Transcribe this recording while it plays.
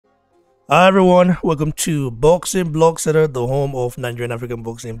Hi everyone, welcome to Boxing Blog Center, the home of Nigerian African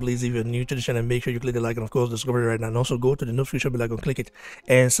boxing. Please, if you're new to the channel, make sure you click the like and of course discover it right now. And also go to the notification bell icon, click it,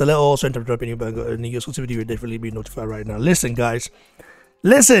 and select all so to drop any exclusive video. You'll definitely be notified right now. Listen, guys,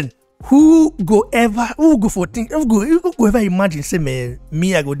 listen. Who go for things? Who go ever imagine say man,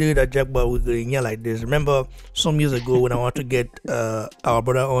 me I go do that Ajagba with the yeah like this? Remember some years ago when I want to get our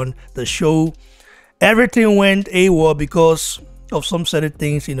brother on the show, everything went AWOL because of some certain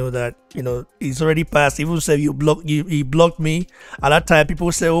things, that it's already passed. Even said he blocked me at that time. People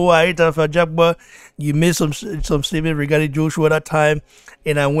say, "Oh, I hate Efe Ajagba. You made some statement regarding Joshua at that time,"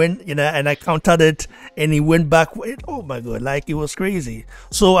 and I went, and I countered it, and he went back. Oh my god, like it was crazy.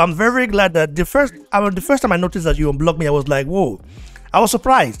 So I'm very, very glad that the first time I noticed that you unblocked me, I was like, "Whoa!" I was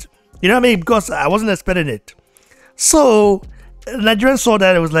surprised. You know what I mean? Because I wasn't expecting it. So Nigerians saw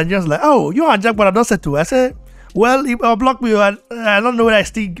that. It was Nigerians like, "Oh, you're Ajagba. I don't say to." I said, well, if I block me, I don't know what I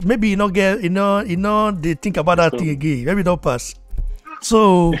still maybe they think about that thing again. Maybe don't pass.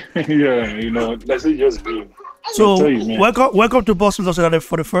 So yeah, let's just be. So welcome to Boxing Blog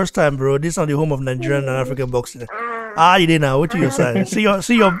for the first time, bro. This is on the home of Nigerian and African boxing. You did now. What you say? See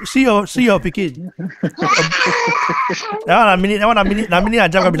your picking. That one a mini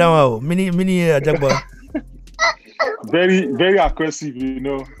Ajagba be down. Mini Ajagba. Very, very aggressive,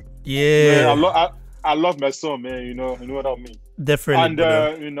 Yeah. Man, I love my son, man. You know what I mean. Definitely.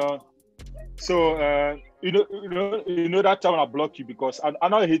 And so that time when I block you because I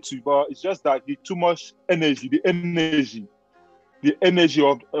not hate you, but it's just that the too much energy, the energy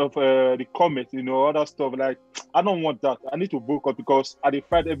of the comment, other stuff. Like I don't want that. I need to break up because I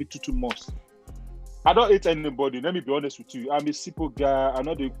fight every 2 months. I don't hate anybody. Let me be honest with you. I'm a simple guy. I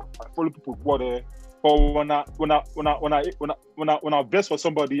know I follow people quarter. But when I vest for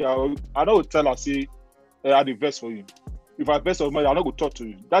somebody, I don't tell her say I did vest for you. If I vest for somebody, I'm not going to talk to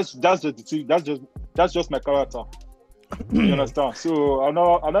you. That's just my character. You understand? So I'm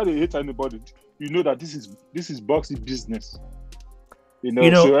not hate anybody. You know that this is boxing business.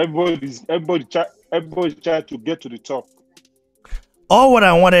 So everybody try to get to the top. All what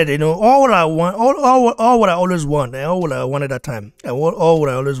I wanted, all what I want, all what I always want, and all what I wanted at that time, and all what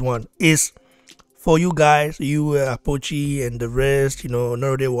I always want is for you guys, you Apochi and the rest,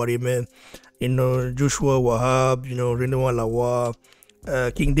 Norode Wariman, Joshua Wahab, Renewal Lawa,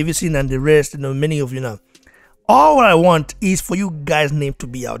 King Davison and the rest, many of you now. All what I want is for you guys' name to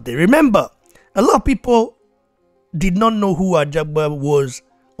be out there. Remember, a lot of people did not know who Ajagba was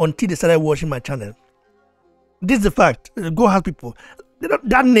until they started watching my channel. This is the fact. Go ask people.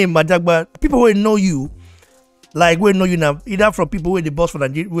 That name Ajagba, people will know you. Like we know you now, either from people where the boss for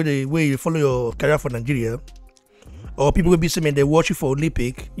Nigeria, where you follow your career for Nigeria, or people will be saying they watch you for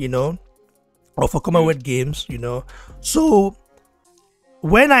Olympic, or for Commonwealth Games, So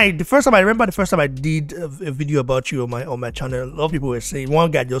the first time I did a video about you on my channel, a lot of people were saying,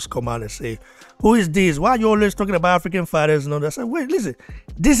 one guy just come out and say, "Who is this? Why are you always talking about African fighters?" And all that. I said, wait, listen,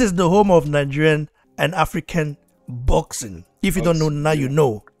 this is the home of Nigerian and African boxing. If you don't know now, you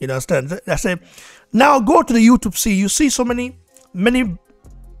know. You understand? I said, now go to the YouTube. You see so many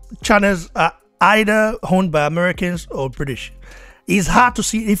channels are either owned by Americans or British. It's hard to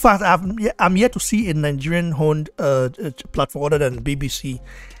see. In fact, I'm yet to see a Nigerian owned platform other than BBC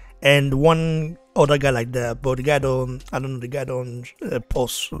and one other guy like that. But the guy don't. I don't know. The guy don't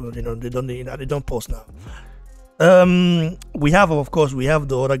post. They don't post now. We have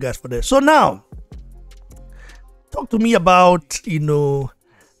the other guys for this. So now, talk to me about I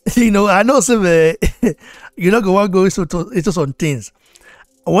know some you know go on go into some things.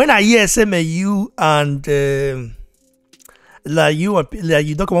 When I hear some you and you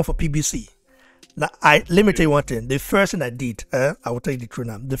don't come on for PBC. Now let me tell you one thing. The first thing I did, I will tell you the truth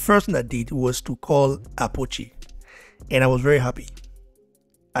now. The first thing I did was to call Apochi, and I was very happy.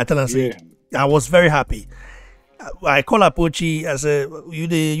 I tell him, I was very happy. I call Apochi. I said, you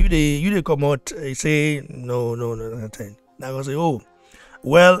they come out. He say no. Nothing. I was say, oh,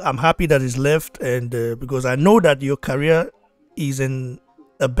 well, I'm happy that he's left, and because I know that your career is in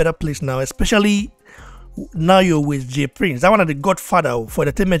a better place now, especially now you're with J Prince. That one of the godfather for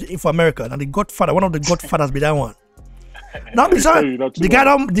entertainment for America, and the godfather, one of the godfathers be that one. Now,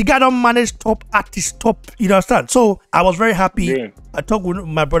 the guy don't manage top artists, top, you understand? So I was very happy. Yeah. I talked with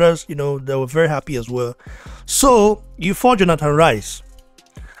my brothers, they were very happy as well. So you fought Jonathan Rice.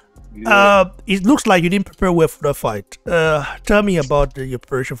 Yeah. It looks like you didn't prepare well for that fight. Tell me about your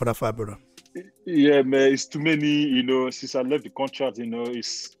preparation for that fight, brother. Yeah, man, it's too many, since I left the contract,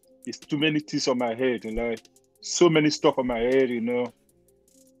 it's too many things on my head, like so many stuff on my head,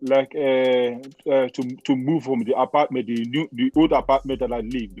 like to move from the apartment, the old apartment that I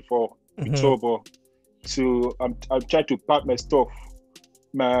lived before, with trouble. So I'm trying to pack my stuff,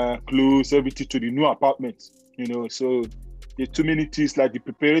 my clothes, everything to the new apartment. You know, so there's too many things. Like the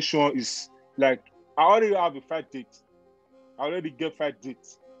preparation is like I already have a fight date. I already get fight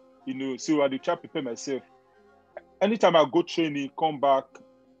date. You know, so I try to prepare myself. Anytime I go training, come back,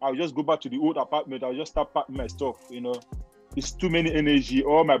 I'll just go back to the old apartment. I'll just start packing my stuff. You know, it's too many energy.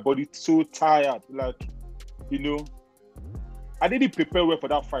 All my body so tired. Like, you know, I didn't prepare well for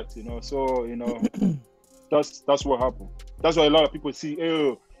that fight. You know, so you know. That's what happened. That's why a lot of people see,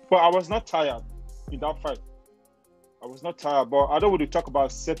 oh, but I was not tired in that fight. I was not tired, but I don't want to talk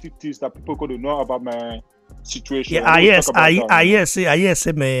about certain things that people could know about my situation. Yeah, yes,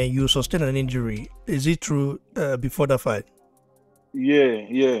 man, you sustained an injury. Is it true before the fight?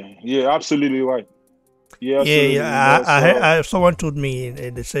 Yeah, absolutely right. Yeah, absolutely. Someone told me,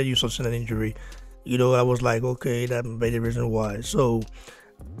 and they said you sustained an injury. You know, I was like, okay, that may be the reason why. So,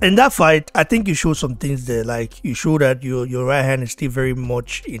 in that fight, I think you showed some things there. Like you showed that your right hand is still very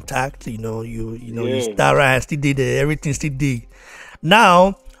much intact. You know, that right hand still did everything still did.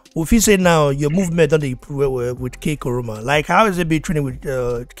 Now, if you say now your movement on the improve with K Koroma, like how is it be training with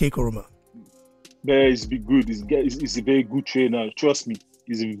K Koroma? It's be good. It's a very good trainer. Trust me,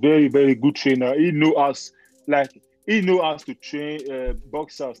 he's a very very good trainer. He know us to train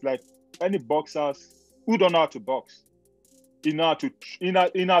boxers. Like any boxers who don't know how to box. He know how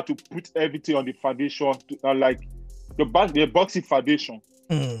to put everything on the foundation, like the boxing foundation.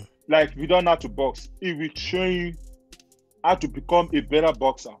 Like we don't know how to box. He will train you how to become a better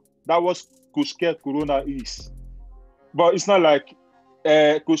boxer. That was Coach K Corona is. But it's not like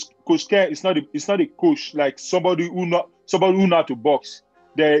Coach K. It's not a coach like somebody who know how to box.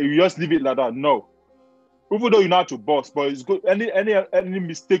 Then you just leave it like that. No, even though you know how to box, but it's good. Any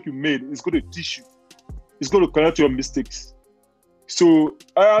mistake you made, it's going to teach you. It's going to correct your mistakes. So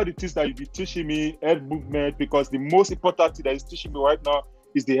all the things that you be teaching me, head movement, because the most important thing that is teaching me right now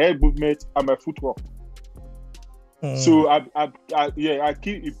is the head movement and my footwork. So I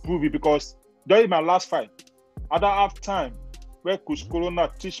keep improving because during my last fight, I don't have time where Coach Corona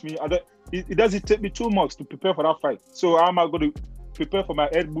teach me. It doesn't take me 2 months to prepare for that fight. So how am I going to prepare for my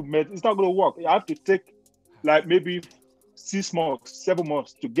head movement? It's not going to work. I have to take like maybe 6 months, 7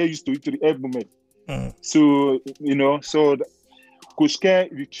 months to get used to the head movement. So you know, Coach Ken,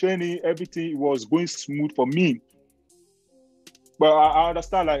 the training, everything was going smooth for me. But I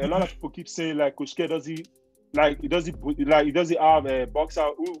understand, like a lot of people keep saying, like Coach Ken doesn't have a boxer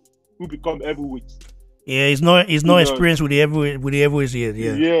who become heavyweight. Yeah, he's not experienced with the heavyweights yet.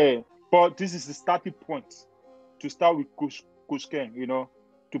 Yeah, but this is the starting point to start with Coach Ken. You know,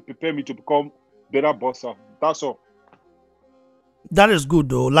 to prepare me to become better boxer. That's all. That is good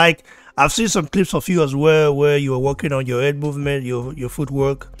though. Like I've seen some clips of you as well where you are working on your head movement, your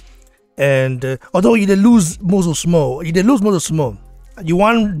footwork, and although you did lose muscle small, you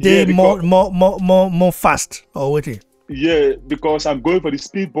want day more fast or waiting. Yeah, because I'm going for the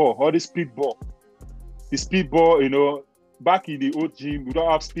speedball, the speedball. You know, back in the old gym we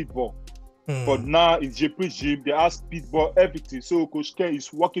don't have speedball, but now in Japanese gym they have speedball everything. So Coach Ken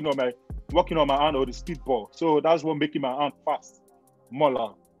is working on my hand or the speedball. So that's what making my hand fast.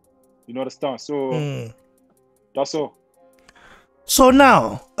 More, you understand? So that's all. So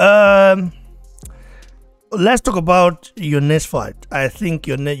now, let's talk about your next fight. I think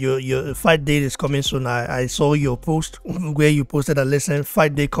your fight date is coming soon. I saw your post where you posted a lesson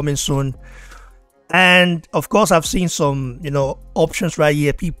fight day coming soon, and of course I've seen some options right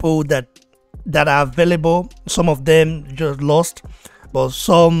here. People that are available. Some of them just lost, but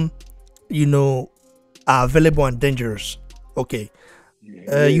some are available and dangerous. Okay.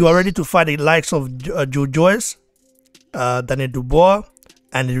 You are ready to fight the likes of Joyce, Daniel Dubois,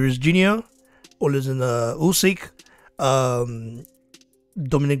 and Ruiz Jr., Usyk,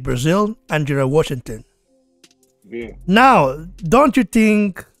 Dominic Brazil, and Gerald Washington. Yeah. Now, don't you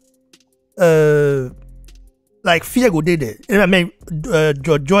think like fear go did it? I mean,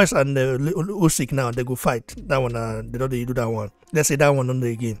 Joyce and Usyk now they go fight that one. They don't do that one. Let's say that one on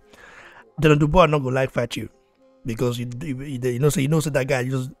the game. Daniel Dubois not go like fight you. Because you say that guy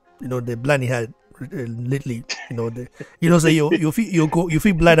just the blind he had lately you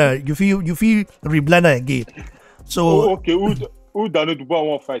feel blinder you feel re-blinder again. So okay, who Daniel Dubois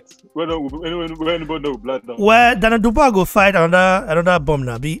won't fight? When anybody know blinder? Well, Daniel Dubois go fight another bomb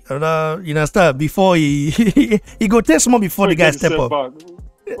now. Start before he go take small before the guy step up.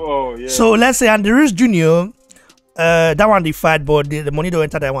 Oh yeah. So let's say and Ruiz Jr. That one they fight, but the money don't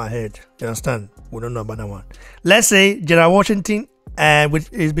enter that one ahead. You understand? We don't know about that one. Let's say Gerald Washington, and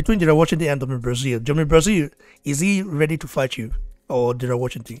it's between Gerald Washington and Dominic Brazil. Dominic Brazil, is he ready to fight you? or Deontay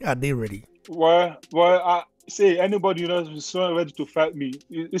Washington? Are they ready? Well, I say anybody who's so ready to fight me,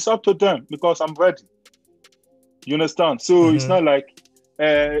 it's up to them because I'm ready. You understand? So it's not like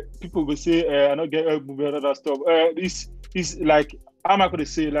people will say I don't get elbow and other stuff. It's like I'm not gonna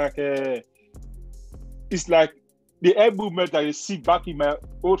say like it's like the air movement that you see back in my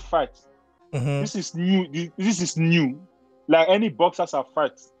old fight. This is new. This is new. Like any boxers I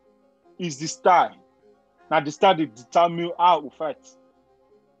fight, is the style. Now the style they determine how we fight.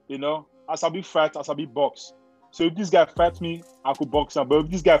 You know, as I be fight, as I be box. So if this guy fights me, I could box him. But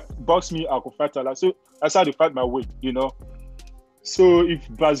if this guy box me, I could fight him. So that's how they fight my way. You know. So if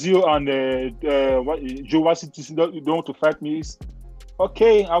Brazil and Joyce don't want to fight me, it's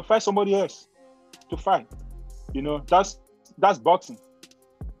okay. I'll fight somebody else to fight. You know, that's boxing.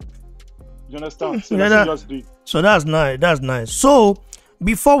 You understand? So that's just big. So that's nice. That's nice. So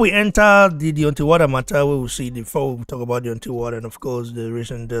before we enter the Deontay Wilder matter, we will see before we talk about Deontay Wilder and of course the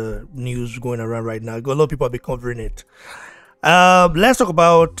recent news going around right now. A lot of people have been covering it. Let's talk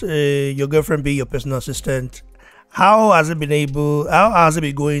about your girlfriend being your personal assistant. How has it been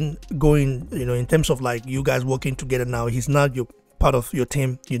going? You know, in terms of like you guys working together now. He's not your part of your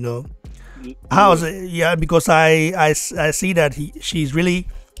team. You know, how is it? Yeah, because I see that she's really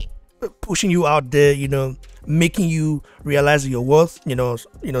pushing you out there, you know, making you realize your worth, you know,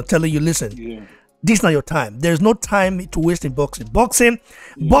 telling you, listen, this is not your time. There's no time to waste in boxing. Boxing,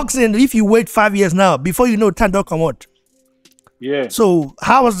 if you wait 5 years now, before you know, time don't come out. Yeah. So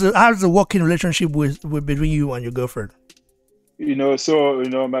how's the working relationship with between you and your girlfriend? You know, so you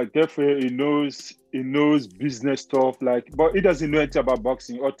know, my girlfriend, he knows business stuff, like, but he doesn't know anything about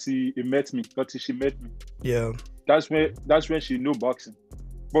boxing until she met me. Yeah. That's when she know boxing.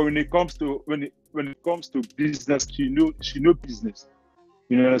 But when it comes to business, she know business.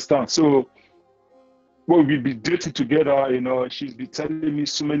 You understand? So when we be dating together, you know, she's been telling me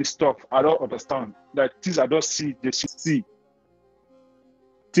so many stuff I don't understand. Like things I don't see, that she see.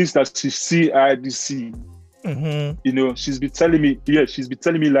 Things that she see, I do see. You know, she's been telling me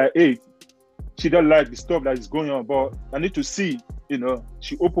like, hey, she don't like the stuff that is going on, but I need to see, you know,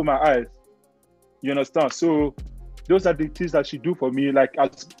 she opened my eyes. You understand? So those are the things that she do for me. Like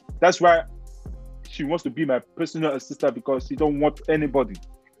that's why she wants to be my personal assistant, because she don't want anybody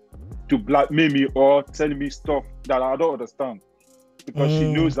to blackmail me or tell me stuff that I don't understand. Because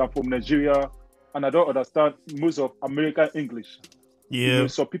she knows I'm from Nigeria and I don't understand most of American English. Yeah. You know,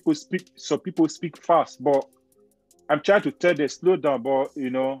 so people speak fast, but I'm trying to tell them slow down. But you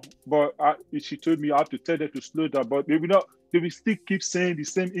know, she told me I have to tell them to slow down. But they will still keep saying the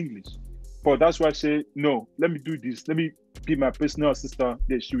same English. But that's why I say, no, let me do this. Let me be my personal assistant.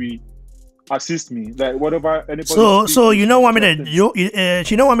 That she will assist me. Like whatever anybody. So you don't want me to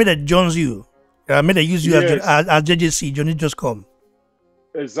she don't want me to join you. I mean, they use you as JJC. Johnny just come.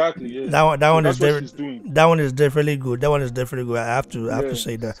 Exactly. Yeah. That one is definitely good. That one is definitely good. I have to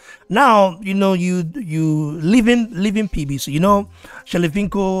say that. Now you know you leaving PBC. You know,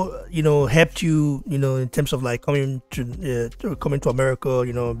 Shelevinko, you know, helped you. You know, in terms of like coming to America.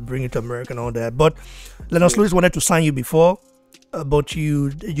 You know, bringing to America and all that. But Lennox Lewis wanted to sign you before. But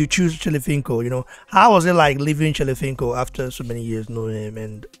you choose Shelevinko. You know, how was it like leaving Shelevinko after so many years knowing him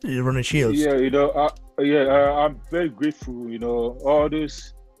and running Shields? Yeah, you know, I'm very grateful. You know, all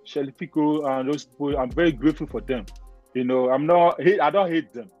those Shelevinko and those people, I'm very grateful for them. You know, I don't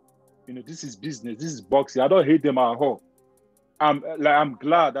hate them. You know, this is business. This is boxing. I don't hate them at all. I'm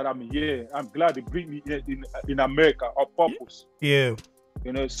glad that I'm here. I'm glad they bring me here in America on purpose. Yeah.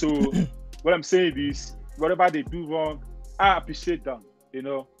 You know, so what I'm saying is, whatever they do wrong, I appreciate them. You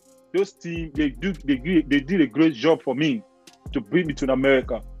know, those teams, they did a great job for me to bring me to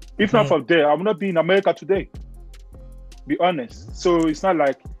America. If not from there, I would not be in America today. Be honest. So it's not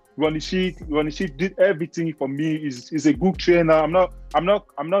like Ronnie Sheet did everything for me. He's a good trainer. I'm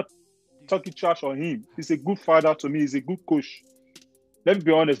not talking trash on him. He's a good father to me. He's a good coach. Let me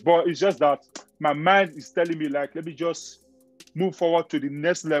be honest, but it's just that my mind is telling me like, let me just move forward to the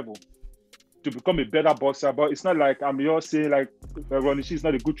next level to become a better boxer. But it's not like I'm here saying like Ronnie Sheet is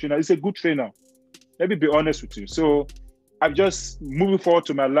not a good trainer. He's a good trainer. Let me be honest with you. So I'm just moving forward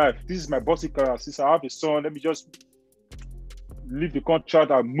to my life. This is my boxing career. Since I have a son, let me just leave the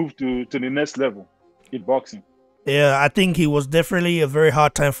contract and move to the next level in boxing. Yeah, I think it was definitely a very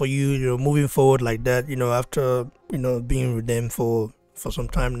hard time for you, you know, moving forward like that, you know, after, you know, being with them for some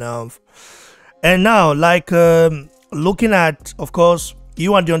time now. And now, like, looking at, of course,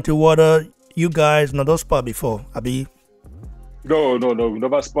 you and Deontay Wilder, you guys, not those spar before, Abi? No, we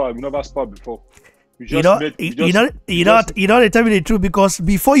never sparred before. You don't tell me the truth, because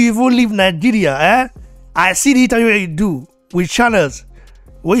before you even leave Nigeria, I see the interview you do. with channels.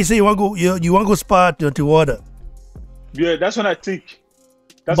 What you say you want to go? You want to go spar Deontay Wilder? Yeah, that's what I think.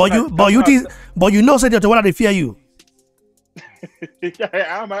 But you know, say Deontay Wilder they fear you.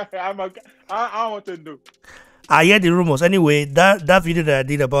 I want to know. I hear the rumors. Anyway, that video that I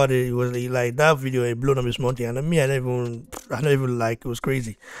did about it was like that video it blown up this mountain, and me I don't even like it was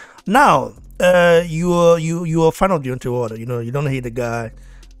crazy. Now, you are a fan of Deontay Wilder. You know, you don't hate the guy.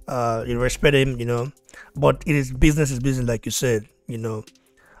 You respect him. You know, but it is business, like you said. You know,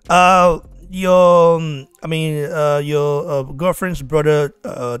 your girlfriend's brother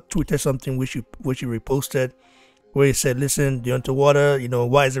tweeted something which you reposted, where he said, listen, Deontay Wilder, you know,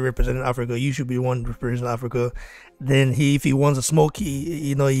 why is he representing Africa? You should be one representing Africa. Then if he wants a smoke,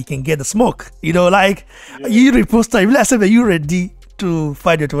 he can get the smoke. You know, like, you reposted, if I said that you ready to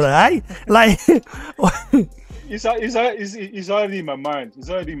fight Deontay Wilder, right? Like, it's already in my mind. It's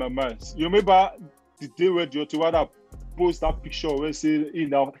already in my mind. You remember the day where Deontay Wilder posted that picture where he said,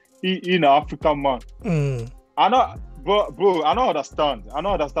 in an African man. I know, bro, I don't understand. I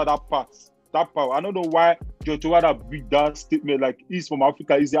don't understand that part. I don't know why Deontay Wilder big that statement like he's from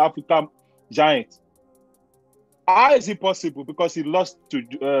Africa, he's the African giant. How is it possible? Because he lost to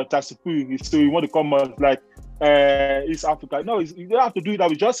Tassifu, so he want to come out like East Africa. No, you don't have to do that.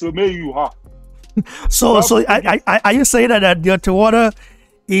 We just remain you are. So are you saying that Deontay Wilder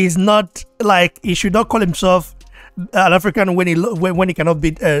is not like he should not call himself an African when he cannot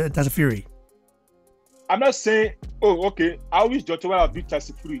beat Tassifu? I'm not saying, oh, okay, I wish Deontay Wilder beat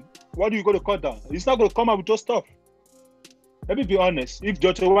Tassifu. What are you going to call down? He's not going to come out with those stuff. Let me be honest. If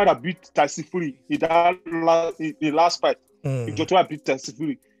Deontay Wilder beat Tassifu in the last fight, if Deontay Wilder beat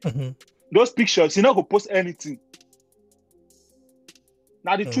Tassifu, those pictures, he's not going to post anything.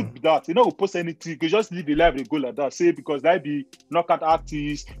 Now the truth be that, he's not going to post anything. You can just live the life and go like that. Say, because that be knockout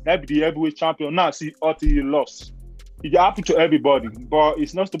artist, that be the heavyweight champion. Now see, he lost. It happened to everybody, but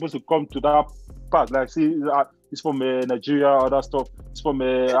it's not supposed to come to that part. Like, see, it's from Nigeria, other stuff. It's from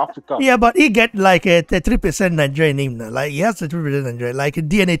Africa. Yeah, but he get like a 3% Nigerian name now. Like, he has a 3% Nigerian. Like, a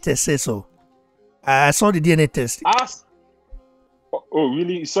DNA test says so. I saw the DNA test. Oh,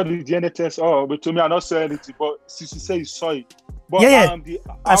 really? You saw the DNA test? Oh, but to me, I not saw anything. But since you say you saw it. But, yeah.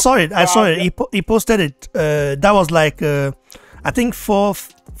 I saw it. He posted it. That was like, I think 4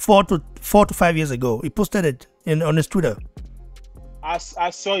 to 5 years ago. He posted it on his Twitter. I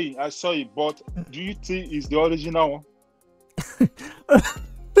saw it, but do you think it's the original one?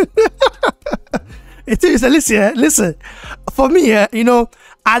 It is. Listen. For me, you know,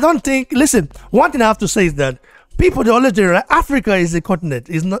 I don't think. Listen, one thing I have to say is that people they always say Africa is a continent.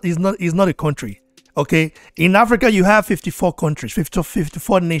 It's not a country. Okay, in Africa you have 54 countries,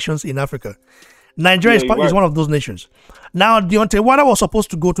 54 nations in Africa. Nigeria is one of those nations. Now, Deontay Wilder was supposed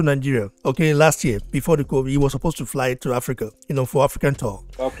to go to Nigeria, okay, last year before the COVID. He was supposed to fly to Africa, you know, for African tour.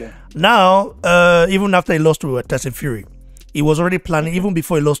 Okay. Now, even after he lost to Tyson Fury, he was already planning. Even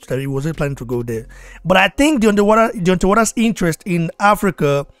before he lost to him, he was already planning to go there. But I think Deontay Wilder's interest in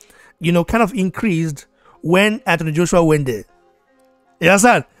Africa, you know, kind of increased when Anthony Joshua went there. You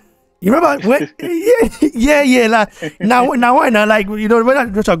understand? You remember when? yeah. Like now, like you know,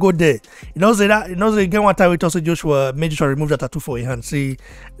 when Joshua go there, again one time we told Joshua, made Joshua remove that tattoo for his hand. See,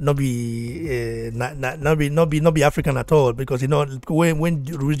 not be African at all, because you know when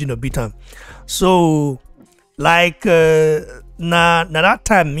Ruiz beat him. So, like now that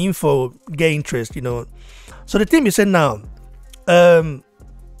time mean for get interest, you know. So the thing you said now,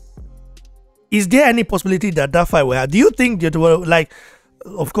 is there any possibility that fight will have? Do you think that like?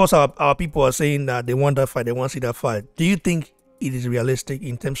 Of course, our people are saying that they want that fight, they want to see that fight. Do you think it is realistic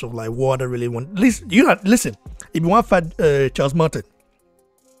in terms of like what they really want? Listen, if you want to fight Charles Martin,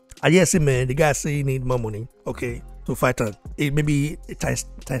 I just say, man, the guy say he need more money, okay, to fight him. It maybe times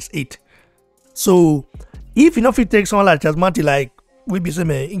 8. So if you know if he takes someone like Charles Martin, like we be saying,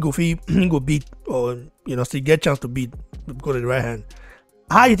 man, he go beat, or you know, still get chance to beat because of the right hand.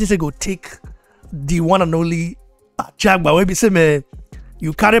 How you think they go take the one and only Ajagba? We be saying, man,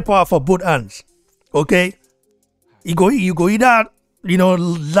 you carry power for both hands, okay? You go either, you know,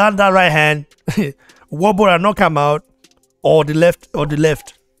 land that right hand, wobble and knock him out, or the left. Bro,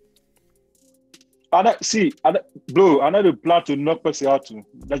 I know the plan to knock person out too.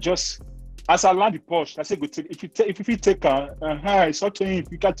 That just as I land the punch, I say go take. If you take it's up to him.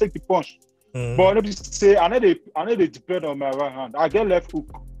 You can take the punch. But I know say I know they depend on my right hand. I get left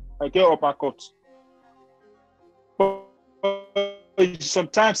hook, I get uppercut. But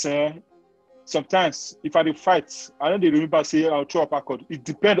sometimes if I do fight, I know they remember say I'll throw uppercut. It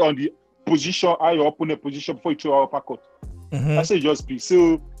depends on the position, how your opponent position before you throw uppercut. I say just be.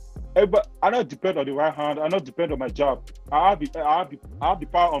 So But I not depend on the right hand. I not depend on my jab. I have the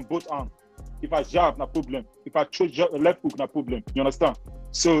power on both hands. If I jab, no problem. If I throw left hook, no problem. You understand?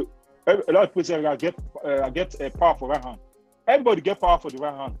 So a lot of people say I get a power for right hand. Everybody get power for the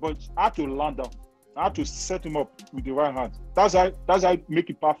right hand, but I have to land down. I have to set him up with the right hand. That's how I make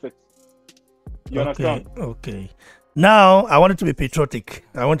it perfect. You understand? Okay. Now I want it to be patriotic.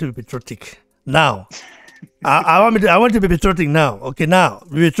 Now. I want to be patriotic now. Okay, now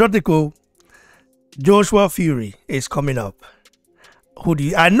patriotic. Joshua Fury is coming up. Who do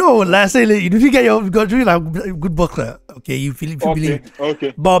you? I know. Last say you didn't get your got really like good boxer. Okay, you believe.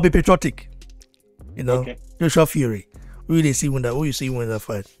 Okay. But be patriotic. You know, Joshua Fury. Who you see win that? Who you see win that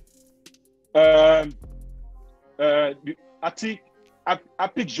fight? I think I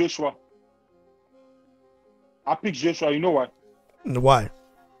pick Joshua. I pick Joshua. You know why? Why?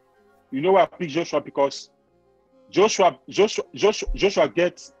 You know why I pick Joshua? Because Joshua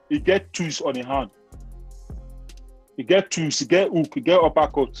get tools on the hand. He get tools, he get hook, he get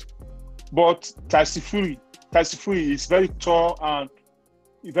uppercut. But Tyson Fury is very tall and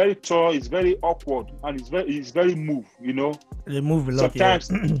he's very awkward and he's very move, you know. They move a lot. Sometimes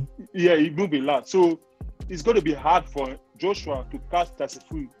yeah, he move a lot. So it's going to be hard for Joshua to catch Tyson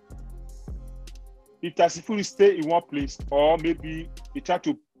Fury. If Tyson Fury stay in one place, or maybe he try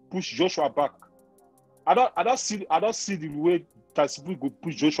to push Joshua back. I don't see the way Tyson Fury could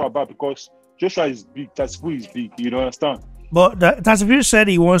push Joshua back because Joshua is big, Tyson Fury is big. You understand? But Tyson Fury said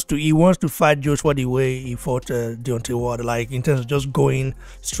he wants to fight Joshua the way he fought Deontay Wilder, like in terms of just going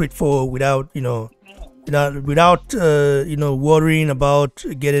straight forward without worrying about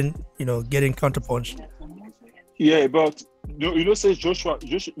getting counterpunch. Yeah, but says Joshua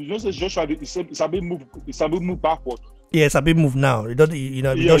it's a bit move backward. Yeah, it's a bit move now. It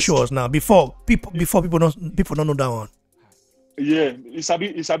don't show us now. Before people don't know that one. Yeah, it's a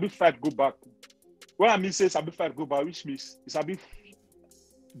bit fight go back. What I mean say it's a bit fight go back, which means it's a bit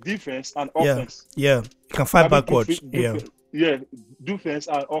defense and offense. Yeah, you can fight backwards. Yeah, defense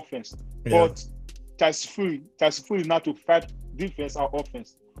and offense. Yeah. But Tyson Fury now to fight defense and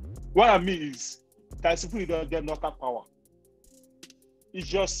offense. What I mean is Tyson Fury don't get knockout power. It's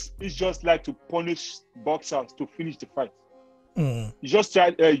just like to punish boxers to finish the fight. You just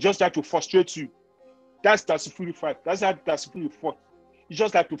try to frustrate you. That's Tyson Fury fight. That's how Tyson Fury fought. He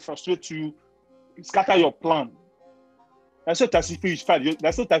just like to frustrate you, scatter your plan. That's what Tyson Fury fight.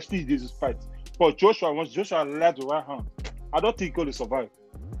 That's what Tyson Fury is fight. But once Joshua led the right hand, I don't think he's going to survive.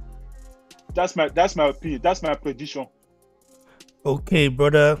 That's my opinion. That's my prediction. Okay,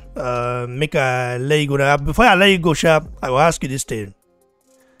 brother. Make I let you go now. Before I let you go, Sharp, I will ask you this thing.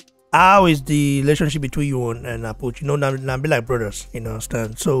 How is the relationship between you and Apochi? Now be like brothers,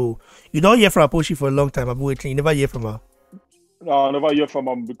 understand? So you don't hear from Apochi for a long time. I'm waiting. You never hear from her. No, I never hear from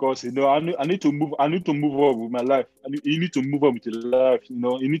him because I need to move. I need to move on with my life. You need to move on with your life.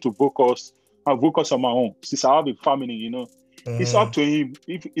 You need to focus. I focus on my own. Since I have a family, it's up to him.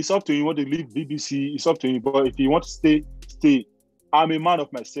 If it's up to him, want to leave BBC, it's up to him. But if he wants to stay. I'm a man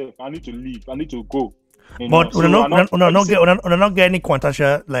of myself. I need to leave. I need to go. But we're not get any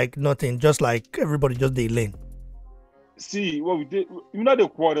quantasha, like nothing, just like everybody just they lane. See what we did. You know the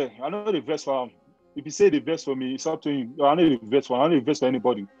quarter. I know the verse for him. If he say the verse for me, it's up to him. I know the verse for him. I know the verse for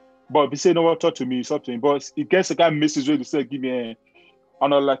anybody. But if he say no one talk to me, it's up to him. But he gets a kind of message ready to say, give me I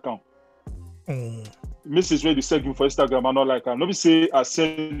not like him. Message ready to say give me for Instagram, I not like him. Nobody say I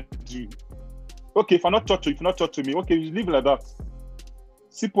send you. Okay, if I not talk to you, if you not talk to me, okay, you leave it like that.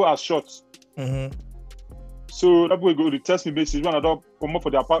 Simple as short. So that boy go to text me message when I don't come up for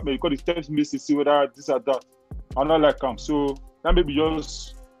the apartment. You call the text me message, see whether this or that. I not like him. So that maybe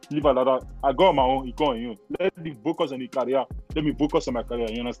just leave it like that. I go on my own, he go on you. Let me focus on the career. Let me focus on my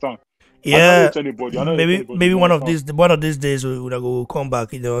career. You understand? Yeah. Maybe one of these days we're gonna go come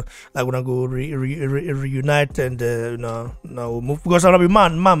back. Like we're gonna go reunite and we'll move because I'm gonna be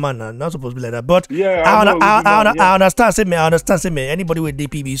man. Not supposed to be like that. But yeah, I understand. Say me. Anybody with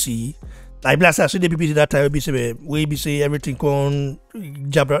DPBC. Like I said, the BBC that time we be say everything on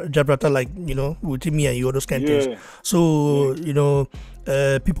Gibraltar, like with me and you all those kind of things. So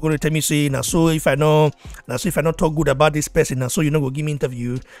people gonna tell me say now. So if I not talk good about this person now, so go give me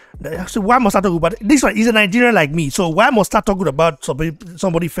interview. So why must I talk about this one? He's a Nigerian like me, so why must I talk good about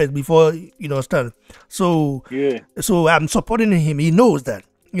somebody first before start? So so I'm supporting him. He knows that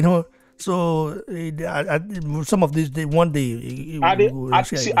So some of this, one day. I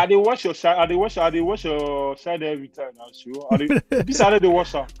wash your side. I wash your side every time. I'm sure. This I they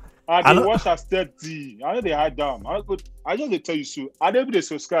wash her. I wash her steady. I know they hide down. I just tell you so. I never they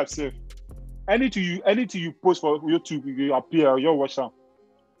subscribe safe. Anything you post for YouTube, you appear. You wash her.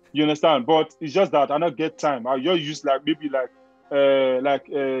 You understand? But it's just that I don't get time. I just use like maybe like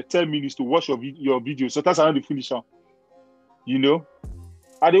 10 minutes to watch your video. Sometimes I don't finish them. You know?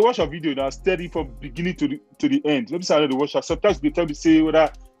 I they watch a video now steady from beginning to the end. Let me say I don't watch it. Sometimes they tell me say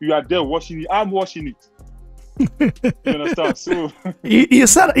whether you are there watching it. I'm watching it. You understand? So you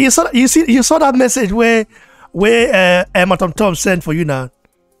saw that message where Tom Tom sent for you now.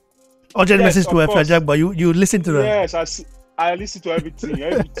 Urgent message to Efe Ajagba. You listen to that? Yes, I listen to everything.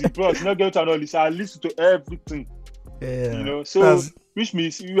 Plus, not going to listen. I listen to everything. Yeah. You know, so which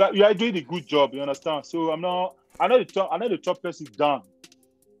means you are doing a good job. You understand? So I know the top person down,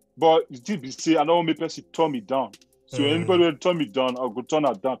 but it did be say I don't make person turn me down. So anybody will turn me down, I'll go turn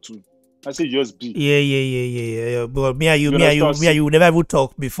her down too. I say just be. Yeah. But me and you never even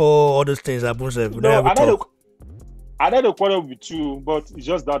talk before all those things happen. I know the quarrel with you, but it's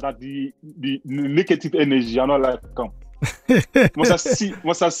just that the negative energy, I don't like come.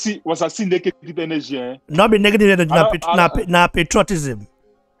 Once I see negative energy, not be negative energy, not patriotism.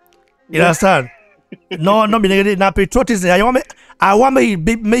 You understand? No, not be negative, not patriotism. I want me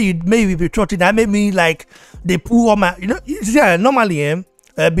be patriotic. I make me like they pull on my, normally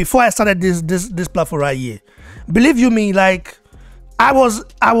before I started this platform right here, believe you me, like I was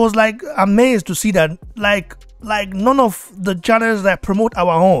like amazed to see that like none of the channels that promote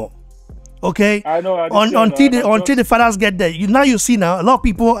our home. Okay, I know. Until the fighters get there, you see now a lot of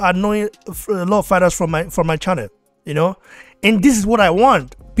people are knowing a lot of fighters from my channel, and this is what I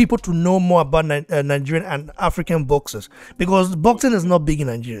want people to know more about Nigerian and African boxers, because boxing is not big in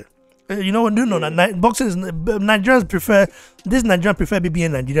Nigeria. Boxing is Nigerians prefer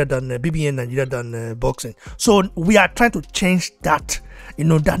BBN Nigeria than boxing. So we are trying to change that,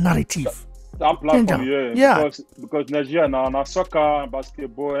 that narrative. That platform, yeah. Because Nigeria now soccer,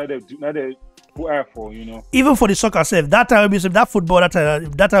 basketball, they put air for, Even for the soccer self, that time will be that football,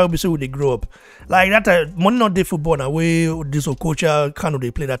 that time will be when they grow up. Like that time, money not the football now. Way this culture kind of they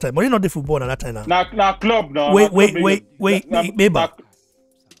play that time. Money not the football now that time now. Now club now. Wait, maybe.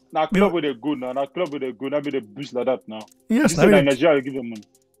 Now club with a good now. Now club with a good. Now be the boost like that now. Yes, Nigeria will give them money.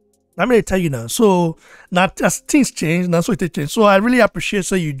 I'm going to tell you now. So now as things change, that's what it changed. So I really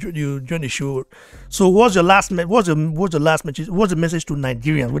appreciate you join the show. So what's the last message? What's the message to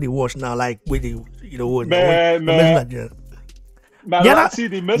Nigerians when they watch now? Like when they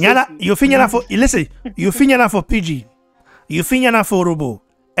Nigerians. You think for listen. You think for PG. You think for Robo.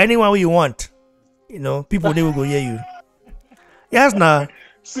 Anyone you want. People they will go hear you. Yes, now.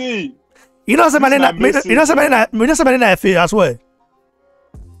 See. Somebody as well.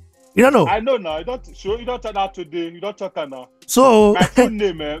 You don't know. I know now. You don't talk that today. You don't talk now. So my full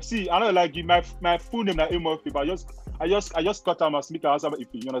name, see, I don't like my full name na Efe, but I just cut out my speaker as Efe.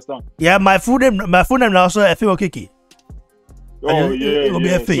 You understand? Yeah, my full name now also Efe Okiki. Oh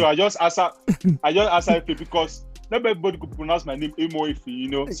yeah. So I just ask Efe because not everybody could pronounce my name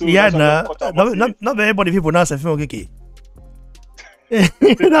Efe, So yeah, not everybody can pronounce Efe Okiki.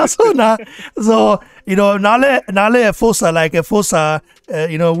 That's so now. So now a fossa like a fossa.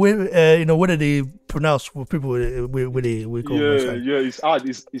 What do they pronounce for people with the call? Yeah.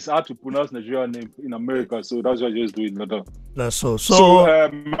 It's hard to pronounce Nigerian name in America, so that's why I just do it like that. That's so.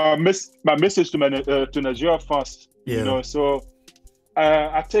 My message to Nigeria fans. So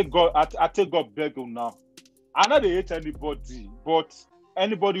I take God beg you now. I know they hate anybody, but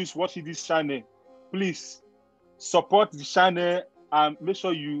anybody who's watching this channel, please support the channel. And make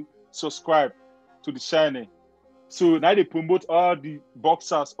sure you subscribe to the channel. So now they promote all the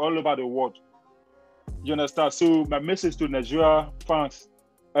boxers all over the world. You understand? So my message to Nigeria fans,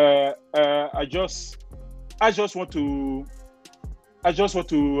 I just want to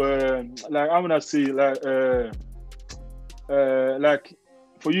like I'm gonna say like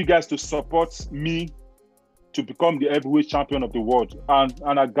for you guys to support me to become the heavyweight champion of the world, and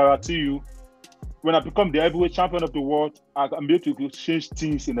I guarantee you, when I become the heavyweight champion of the world, I'm able to change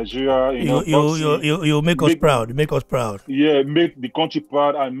things in Nigeria. You make us proud. You make us proud. Yeah, make the country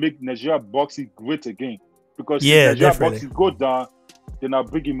proud and make Nigeria boxing great again. Because if Nigeria boxing go down, then I'll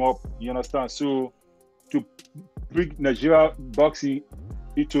bring him up. You understand? So to bring Nigeria boxing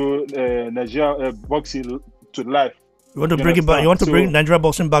into Nigeria boxing to life. You want to bring it back. You want to bring Nigeria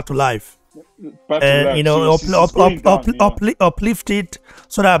boxing back to life. Uplift it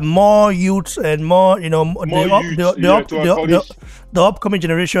so that more youths and more the upcoming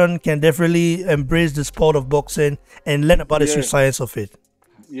generation can definitely embrace the sport of boxing and learn about the science of it.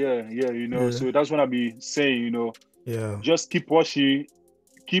 So that's what I be saying, just keep watching,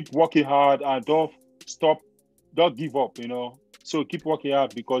 keep working hard, and don't give up, so keep working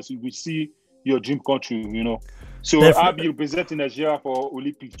hard because you will see your dream come true, So I'll be representing Nigeria for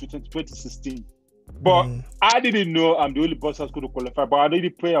Olympics 2016. But I didn't know I'm the only person who's going to qualify. But I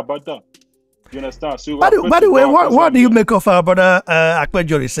didn't pray about that. You understand? So by the way, what do you make of our brother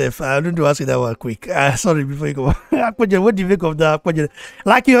Akpejori self? I don't want to ask you that one quick. Sorry, before you go. Akpejori, what do you make of that Akpejori?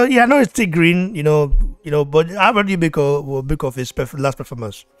 Like I know it's still green, but how do you make of his last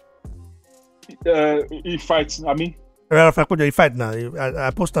performance? He fights. I mean, Akpejori, he fight now.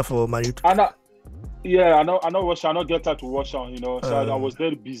 I post that for my YouTube. I know watch. I not get time to watch on, So I was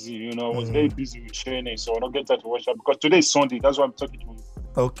very busy, I was very busy with training, so I don't get time to watch on because today is Sunday. That's why I'm talking to you.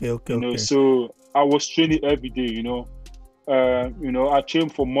 Okay. So I was training every day, I train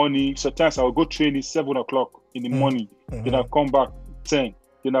for morning. Sometimes I will go training 7 o'clock in the morning. Then I come back 10.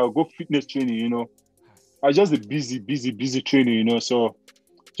 Then I'll go fitness training, I just a busy training, So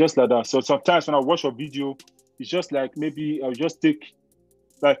just like that. So sometimes when I watch a video, it's just like maybe I'll just take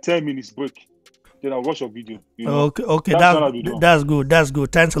like 10 minutes break. Then I'll watch a video. Okay, that's good. That's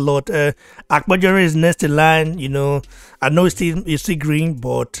good. Thanks a lot. Akpejori is next in line. I know it's still green,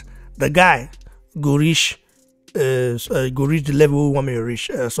 but the guy go reach the level we want me to reach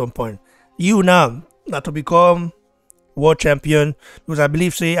at some point. You now to become world champion, because I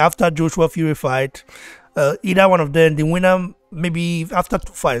believe say after Joshua Fury fight, either one of them, the winner, maybe after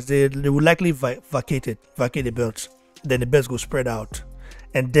 2 fights, they will likely vacate the belts. Then the belts go spread out.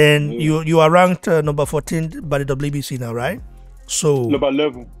 And then you are ranked number 14 by the WBC now, right? So number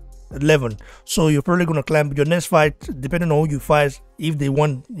 11. So you're probably gonna climb your next fight, depending on who you fight. If they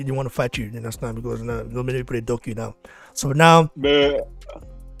want to fight you, then that's not because nobody people they dock you now. So now, but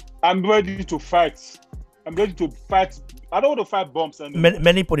I'm ready to fight. I don't want to fight bumps.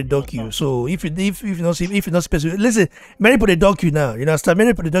 Many people they dock you. So if you not specific, listen. Many people they dock you now.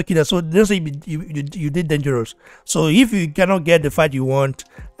 Many people they dock you now. So they don't say you did dangerous. So if you cannot get the fight you want,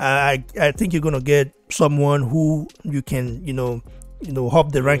 I think you're gonna get someone who you can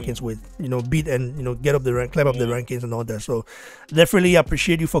hop the rankings with, beat and get up the rank, climb up the rankings and all that. So definitely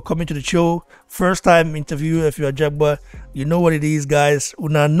appreciate you for coming to the show. First time interview Efe Ajagba. You know what it is, guys.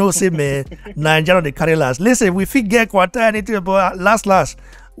 Una no say man, Nigeria they carry last. Listen, we fit get quarter anything about last.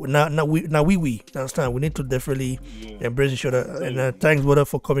 Now we understand. We need to definitely embrace each other. And thanks, brother,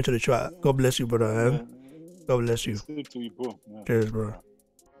 for coming to the show. God bless you, brother. God bless you. Cheers, Cheers, brother.